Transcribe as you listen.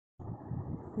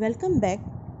Welcome back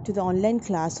to the online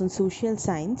class on social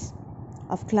science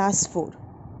of class 4.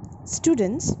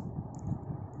 Students,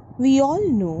 we all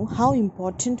know how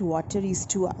important water is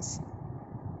to us.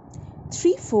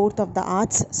 3/4 of the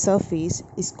Earth's surface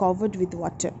is covered with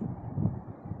water.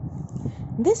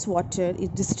 This water is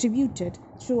distributed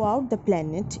throughout the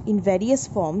planet in various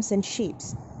forms and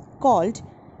shapes, called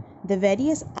the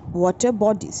various water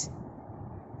bodies.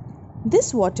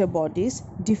 These water bodies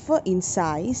differ in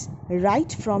size,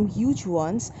 right from huge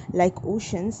ones like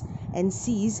oceans and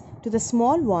seas to the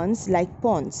small ones like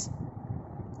ponds.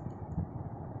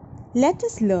 Let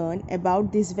us learn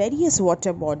about these various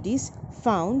water bodies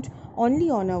found only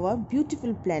on our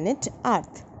beautiful planet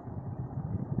Earth.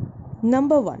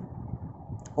 Number 1.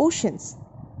 Oceans.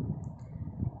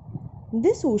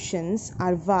 These oceans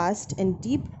are vast and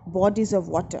deep bodies of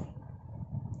water.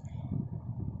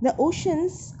 The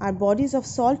oceans are bodies of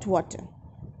salt water.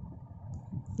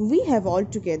 We have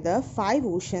altogether 5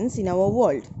 oceans in our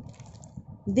world.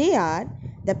 They are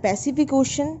the Pacific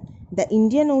Ocean, the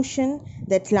Indian Ocean,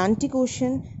 the Atlantic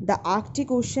Ocean, the Arctic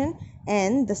Ocean,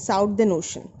 and the Southern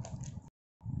Ocean.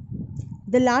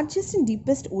 The largest and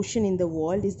deepest ocean in the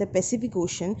world is the Pacific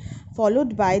Ocean,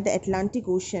 followed by the Atlantic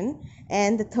Ocean,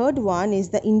 and the third one is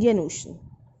the Indian Ocean.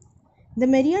 The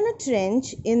Mariana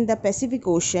Trench in the Pacific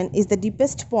Ocean is the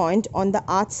deepest point on the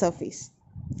Earth's surface.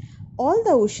 All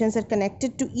the oceans are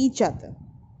connected to each other.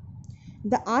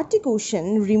 The Arctic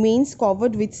Ocean remains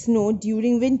covered with snow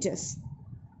during winters.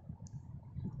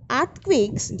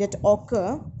 Earthquakes that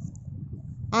occur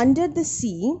under the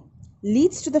sea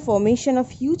leads to the formation of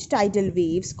huge tidal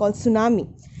waves called tsunami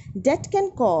that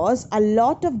can cause a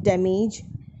lot of damage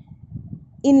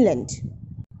inland.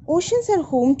 Oceans are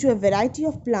home to a variety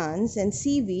of plants and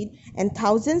seaweed and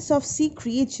thousands of sea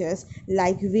creatures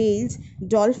like whales,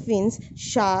 dolphins,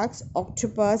 sharks,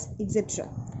 octopus, etc.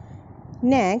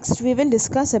 Next, we will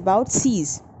discuss about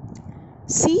seas.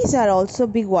 Seas are also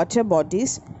big water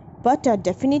bodies but are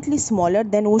definitely smaller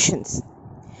than oceans.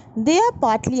 They are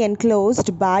partly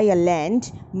enclosed by a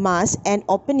land mass and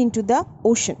open into the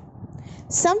ocean.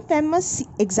 Some famous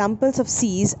examples of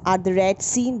seas are the Red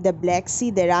Sea, the Black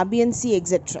Sea, the Arabian Sea,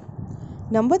 etc.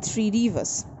 Number 3.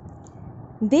 Rivers.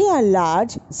 They are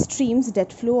large streams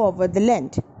that flow over the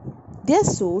land. Their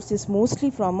source is mostly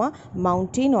from a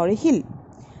mountain or a hill.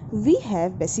 We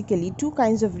have basically 2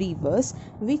 kinds of rivers,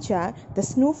 which are the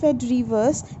snow-fed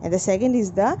rivers and the second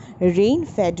is the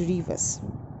rain-fed rivers.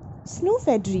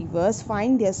 Snow-fed rivers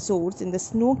find their source in the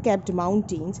snow-capped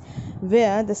mountains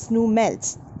where the snow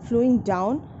melts, flowing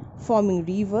down, forming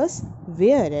rivers,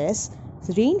 whereas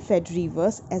rain-fed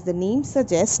rivers, as the name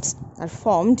suggests, are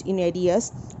formed in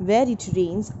areas where it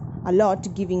rains a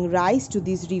lot, giving rise to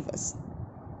these rivers.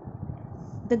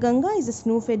 The Ganga is a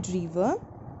snow-fed river,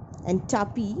 and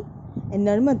Tapi and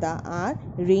Narmada are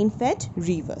rain-fed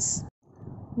rivers.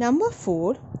 Number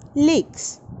 4.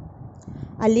 Lakes.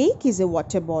 A lake is a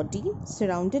water body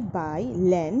surrounded by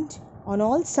land on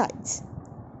all sides.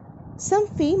 Some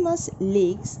famous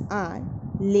lakes are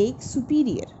Lake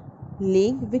Superior,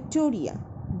 Lake Victoria,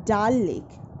 Dal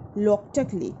Lake,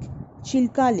 Loktak Lake,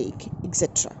 Chilka Lake,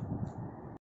 etc.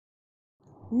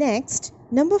 Next,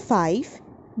 number 5.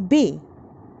 Bay.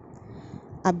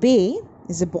 A bay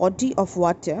is a body of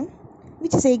water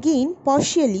which is again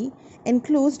partially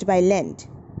enclosed by land.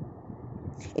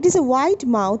 It is a wide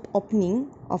mouth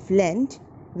opening of land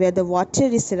where the water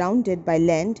is surrounded by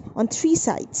land on 3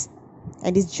 sides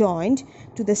and is joined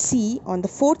to the sea on the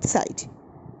 4th side.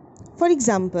 For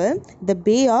example, the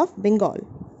Bay of Bengal.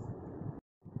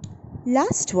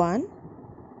 Last one,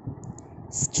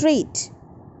 strait.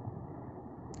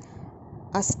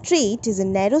 A strait is a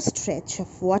narrow stretch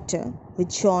of water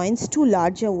which joins 2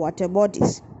 larger water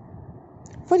bodies.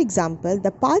 For example,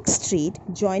 the Palk Strait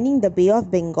joining the Bay of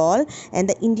Bengal and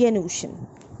the Indian Ocean.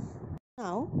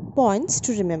 Now, points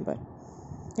to remember.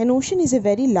 An ocean is a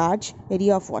very large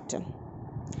area of water.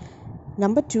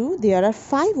 Number 2, there are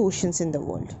 5 oceans in the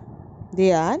world.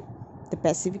 They are the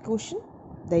Pacific Ocean,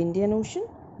 the Indian Ocean,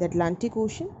 the Atlantic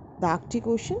Ocean, the Arctic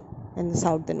Ocean, and the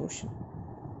Southern Ocean.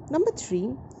 Number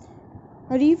 3,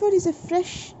 a river is a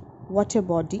fresh water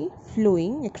body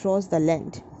flowing across the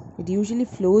land. It usually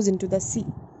flows into the sea.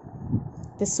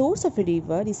 The source of a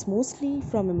river is mostly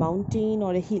from a mountain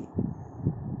or a hill.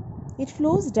 It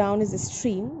flows down as a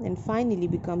stream and finally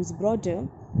becomes broader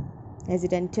as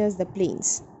it enters the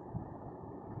plains.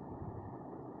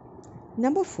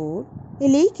 Number 4, a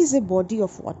lake is a body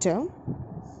of water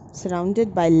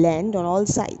surrounded by land on all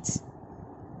sides.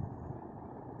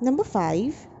 Number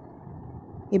 5,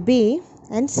 a bay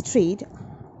and strait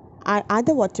are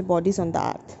other water bodies on the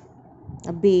earth.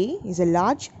 A bay is a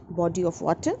large body of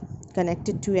water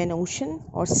connected to an ocean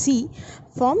or sea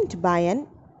formed by an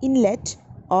inlet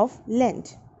of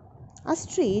land. A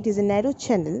strait is a narrow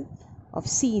channel of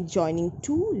sea joining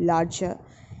two larger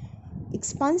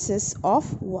expanses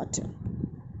of water.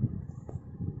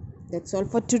 That's all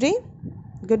for today.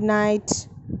 Good night.